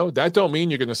Fresno. That don't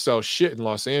mean you're going to sell shit in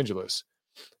Los Angeles.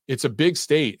 It's a big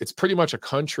state. It's pretty much a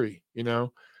country,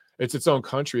 It's its own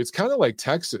country. It's kind of like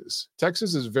Texas.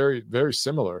 Texas is very, very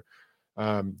similar.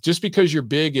 Just because you're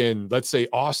big in, let's say,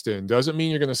 Austin, doesn't mean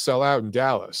you're going to sell out in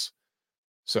Dallas.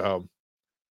 So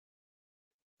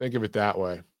think of it that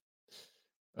way.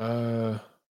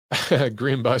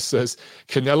 Green Bus says,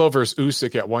 Canelo versus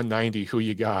Usyk at 190. Who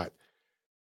you got?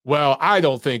 Well, I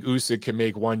don't think Usyk can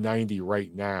make 190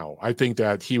 right now. I think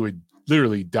that he would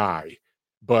literally die.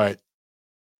 But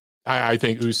I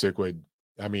think Usyk would.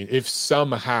 I mean, if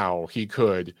somehow he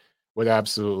would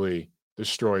absolutely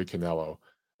destroy Canelo.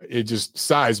 It just,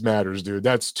 size matters, dude.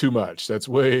 That's too much. That's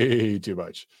way too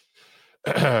much.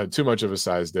 Too much of a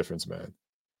size difference, man.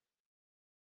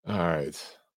 All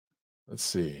right. Let's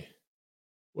see.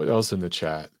 What else in the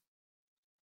chat?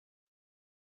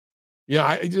 Yeah,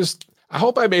 I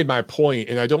hope I made my point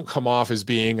and I don't come off as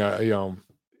being,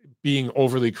 being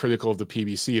overly critical of the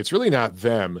PBC. It's really not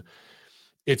them.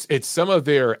 It's some of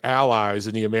their allies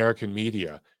in the American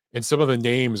media and some of the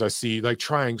names I see like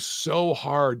trying so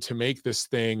hard to make this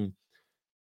thing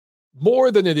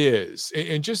more than it is,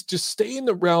 and just stay in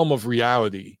the realm of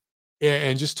reality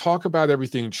and just talk about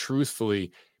everything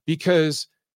truthfully, because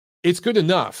it's good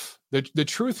enough. The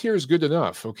truth here is good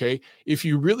enough. Okay. If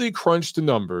you really crunch the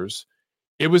numbers,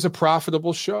 it was a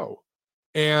profitable show,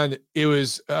 and it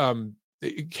was,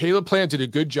 Caleb Plant did a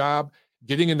good job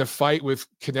getting in the fight with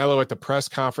Canelo at the press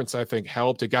conference. I think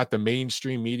helped. It got the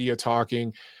mainstream media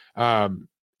talking. And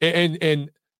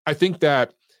I think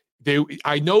that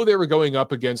I know they were going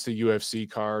up against the UFC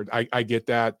card. I get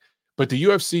that. But the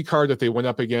UFC card that they went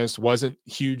up against wasn't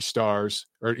huge stars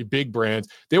or big brands.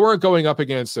 They weren't going up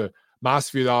against a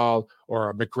Masvidal or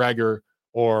a McGregor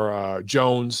or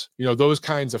Jones, those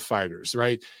kinds of fighters,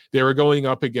 right? They were going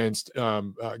up against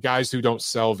guys who don't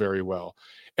sell very well.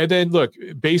 And then look,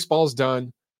 baseball's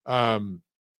done. I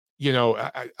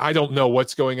don't know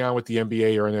what's going on with the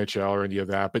NBA or NHL or any of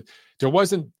that, but it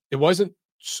wasn't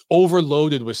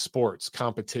overloaded with sports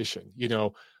competition.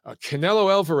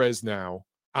 Canelo Alvarez now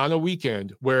on a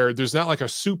weekend where there's not like a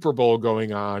Super Bowl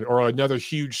going on or another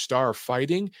huge star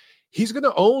fighting, he's going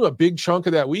to own a big chunk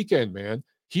of that weekend, man.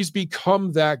 He's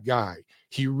become that guy.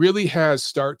 He really has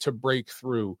start to break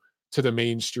through to the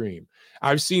mainstream.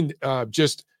 I've seen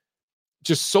just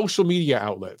social media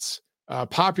outlets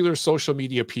popular social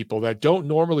media people that don't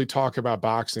normally talk about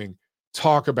boxing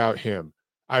talk about him.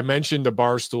 I mentioned the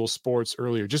Barstool Sports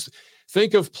earlier. Just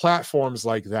think of platforms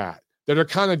like that are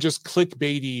kind of just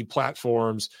clickbaity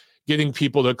platforms, getting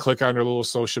people to click on their little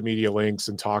social media links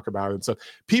and talk about it. And so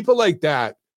people like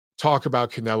that talk about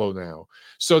Canelo now.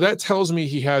 So that tells me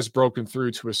he has broken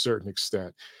through to a certain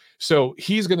extent. So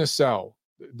he's going to sell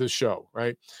the show,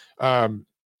 right? And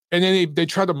then they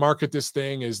try to market this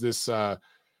thing as this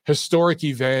historic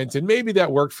event, and maybe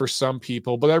that worked for some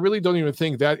people, but I really don't even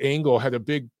think that angle had a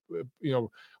big,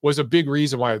 was a big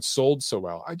reason why it sold so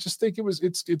well. I just think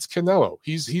it's Canelo.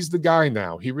 He's the guy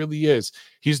now. He really is.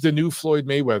 He's the new Floyd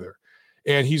Mayweather,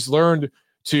 and he's learned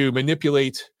to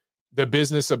manipulate the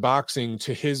business of boxing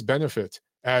to his benefit,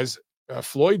 as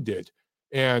Floyd did,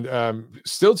 and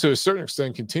still to a certain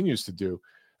extent continues to do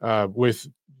with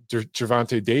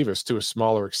Gervonta Davis to a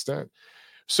smaller extent.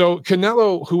 So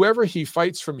Canelo, whoever he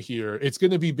fights from here, it's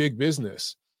going to be big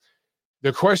business.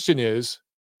 The question is,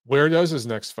 where does his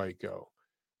next fight go?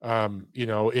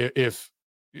 If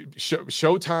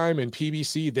Showtime and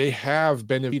PBC, they have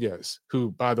Benavidez,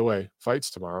 who, by the way,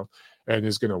 fights tomorrow and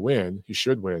is going to win. He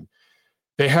should win.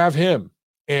 They have him,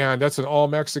 and that's an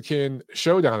all-Mexican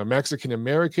showdown, a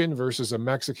Mexican-American versus a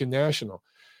Mexican national.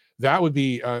 That would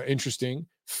be an interesting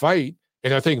fight.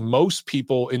 And I think most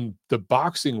people in the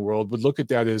boxing world would look at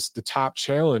that as the top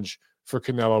challenge for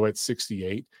Canelo at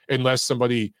 68, unless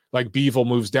somebody like Bivol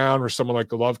moves down or someone like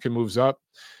Golovkin moves up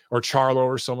or Charlo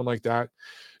or someone like that.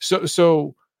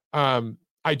 So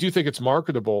I do think it's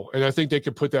marketable, and I think they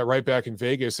could put that right back in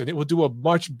Vegas, and it will do a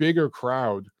much bigger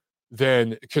crowd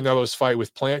than Canelo's fight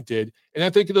with Plant did. And I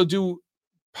think it'll do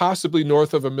possibly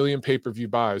north of 1 million pay-per-view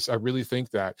buys. I really think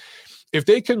that. If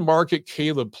they can market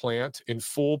Caleb Plant and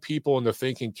fool people into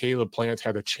thinking Caleb Plant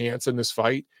had a chance in this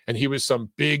fight and he was some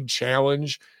big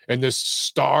challenge and this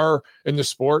star in the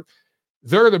sport,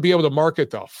 they're going to be able to market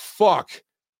the fuck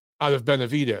out of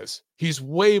Benavidez. He's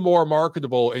way more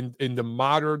marketable in the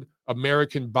modern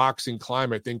American boxing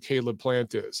climate than Caleb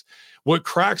Plant is. What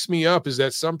cracks me up is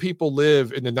that some people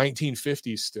live in the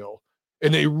 1950s still,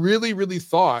 and they really, really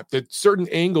thought that certain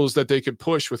angles that they could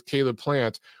push with Caleb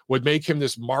Plant would make him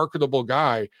this marketable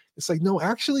guy. It's like, no,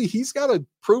 actually, he's got to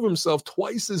prove himself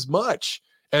twice as much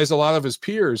as a lot of his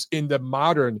peers in the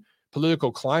modern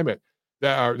political climate,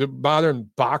 that are the modern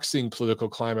boxing political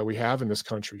climate we have in this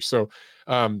country. So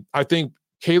I think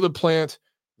Caleb Plant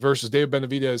versus David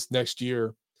Benavidez next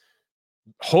year,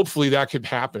 hopefully that could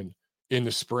happen in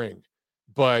the spring.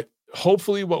 But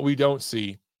hopefully what we don't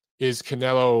see is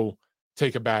Canelo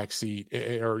take a back seat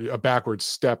or a backward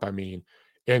step,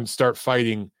 and start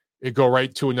fighting and go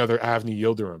right to another Avni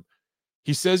Yildirim.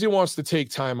 He says he wants to take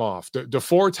time off. The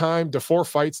four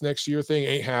fights next year thing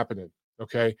ain't happening.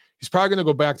 Okay. He's probably going to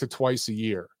go back to twice a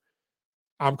year.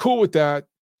 I'm cool with that.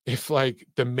 If like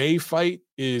the May fight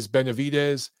is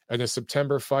Benavidez and the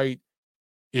September fight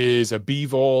is a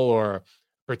Bivol or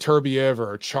a Turbiev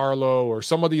or a Charlo or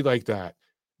somebody like that,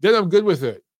 then I'm good with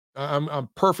it. I'm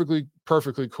perfectly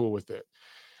cool with it.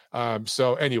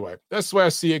 So anyway, that's the way I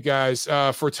see it, guys.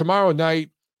 For tomorrow night,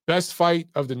 best fight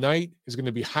of the night is going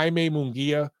to be Jaime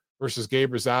Munguia versus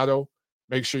Gabe Rosado.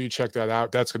 Make sure you check that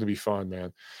out. That's going to be fun,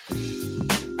 man.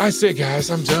 That's it,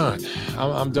 guys. I'm done.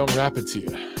 I'm done rapping to you.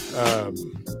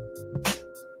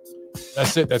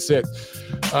 That's it.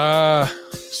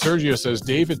 Sergio says,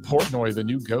 David Portnoy, the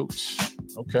new GOAT.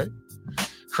 Okay.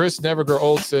 Chris Never Grow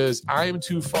Old says, I am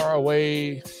too far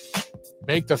away.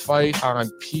 Make the fight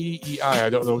on PEI. I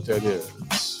don't know what that is.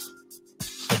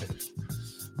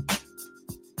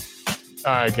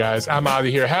 All right, guys. I'm out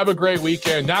of here. Have a great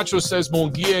weekend. Nacho says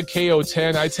Munguia KO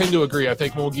 10. I tend to agree. I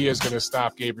think Munguia is going to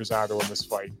stop Gabe Rosado in this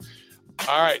fight.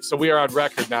 All right. So we are on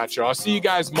record, Nacho. I'll see you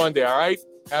guys Monday. All right.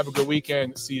 Have a good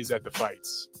weekend. See you at the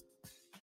fights.